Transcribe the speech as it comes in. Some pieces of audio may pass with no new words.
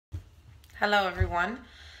Hello everyone.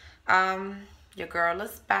 Um, your girl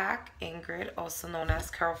is back, Ingrid, also known as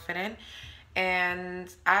Curlfitting,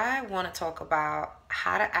 and I want to talk about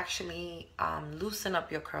how to actually loosen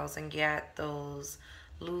up your curls and get those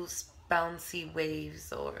loose, bouncy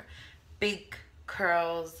waves or big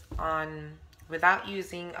curls on without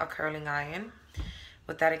using a curling iron,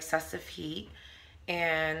 with that excessive heat,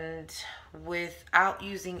 and without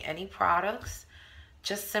using any products,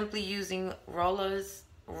 just simply using rollers.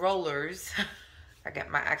 I get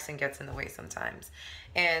my accent gets in the way sometimes,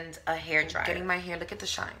 and a hair dryer. Getting my hair, look at the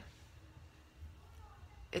shine.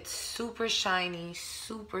 It's super shiny,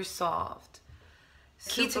 super soft.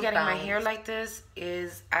 Key to getting my hair like this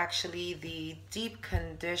is actually the deep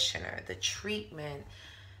conditioner, the treatment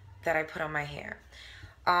that I put on my hair.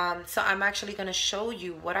 So I'm actually going to show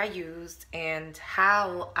you what I used and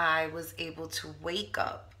how I was able to wake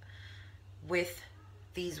up with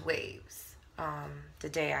these waves the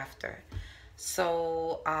day after.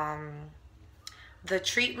 So the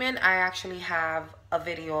treatment, I actually have a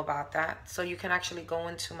video about that, so you can actually go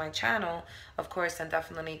into my channel, of course, and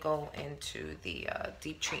definitely go into the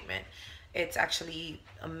deep treatment. It's actually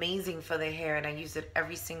amazing for the hair, and I use it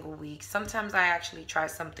every single week. Sometimes I actually try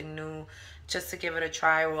something new just to give it a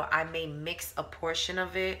try, or I may mix a portion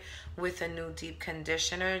of it with a new deep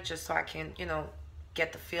conditioner just so I can,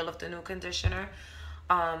 get the feel of the new conditioner.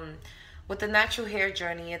 With the natural hair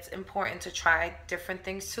journey, it's important to try different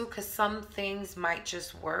things too, because some things might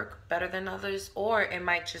just work better than others, or it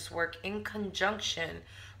might just work in conjunction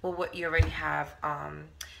with what you already have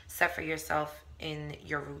set for yourself in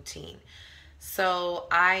your routine. So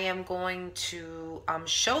I am going to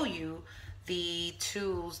show you the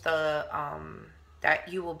tools that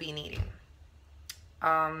you will be needing.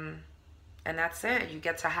 And that's it. You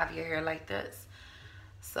get to have your hair like this.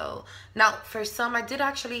 So now for some, I did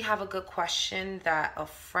actually have a good question that a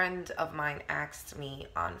friend of mine asked me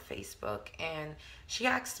on Facebook, and she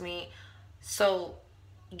asked me, so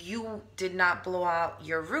you did not blow out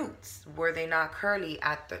your roots? Were they not curly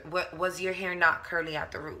at the, was your hair not curly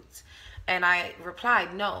at the roots? And I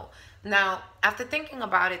replied, no. Now, after thinking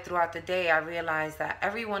about it throughout the day, I realized that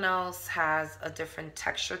everyone else has a different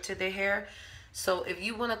texture to their hair. So if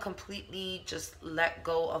you want to completely just let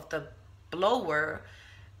go of the blower,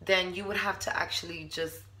 then you would have to actually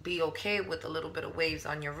just be okay with a little bit of waves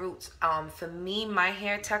on your roots. For me, my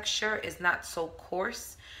hair texture is not so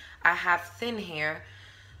coarse. I have thin hair,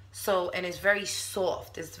 and it's very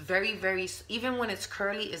soft. It's very, even when it's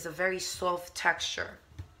curly, it's a very soft texture.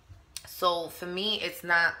 So for me, it's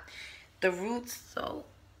not the roots. So,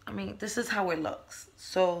 I mean, this is how it looks.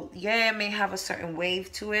 So yeah, it may have a certain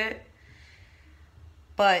wave to it,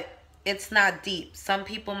 but it's not deep. Some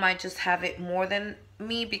people might just have it more than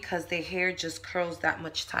me because their hair just curls that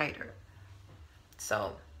much tighter.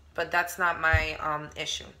 So, but that's not my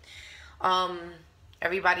issue.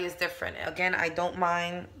 Everybody is different. Again, I don't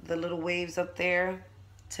mind the little waves up there.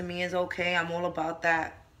 To me, is okay. I'm all about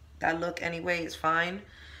that look anyway. It's fine.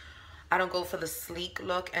 I don't go for the sleek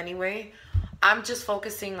look anyway. I'm just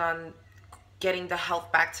focusing on getting the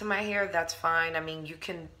health back to my hair. That's fine. I mean, you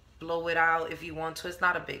can blow it out if you want to. It's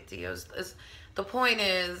not a big deal. The point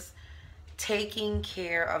is taking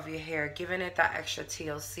care of your hair, giving it that extra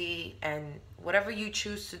TLC, and whatever you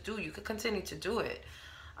choose to do, you could continue to do it.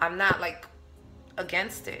 I'm not like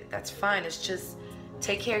against it. That's fine. It's just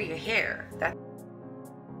take care of your hair.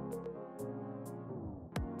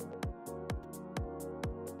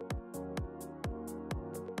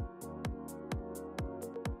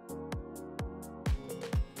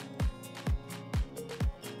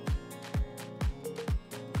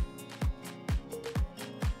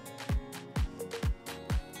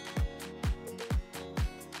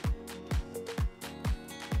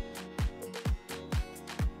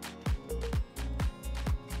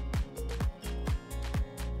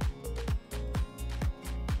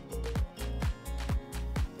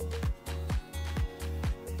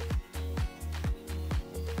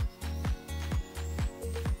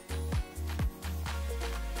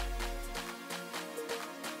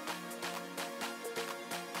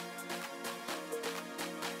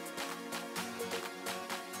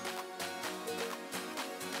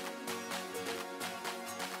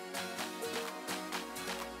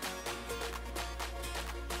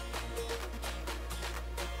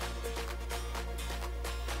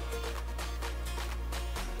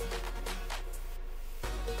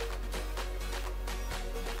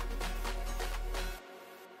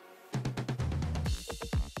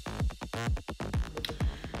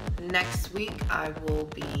 Next week I will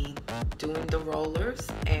be doing the rollers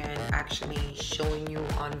and actually showing you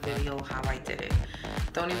on video how I did it.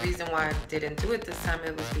 The only reason why I didn't do it this time,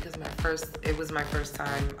 it was because it was my first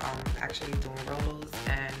time actually doing rollers,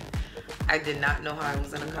 and I did not know how I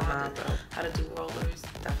was gonna come out. How to do rollers,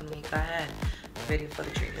 definitely go ahead. The video for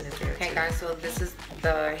the treatment is there. Okay guys, so this is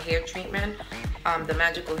the hair treatment, the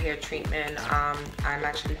magical hair treatment. I'm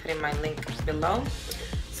actually putting my link below.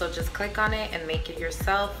 So just click on it and make it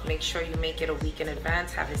yourself. Make sure you make it a week in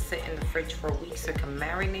advance. Have it sit in the fridge for a week so it can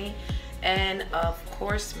marinate. And of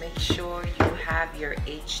course, make sure you have your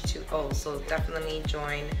H2O. So definitely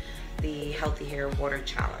join the Healthy Hair Water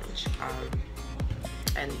Challenge.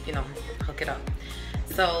 And you know, hook it up.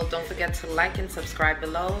 So don't forget to like and subscribe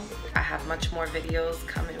below. I have much more videos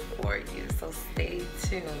coming for you, so stay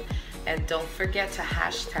tuned. And don't forget to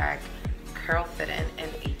hashtag CurlFitting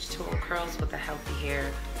and H2O curls with the Healthy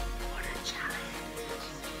Hair Water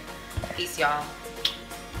Challenge. Peace, y'all.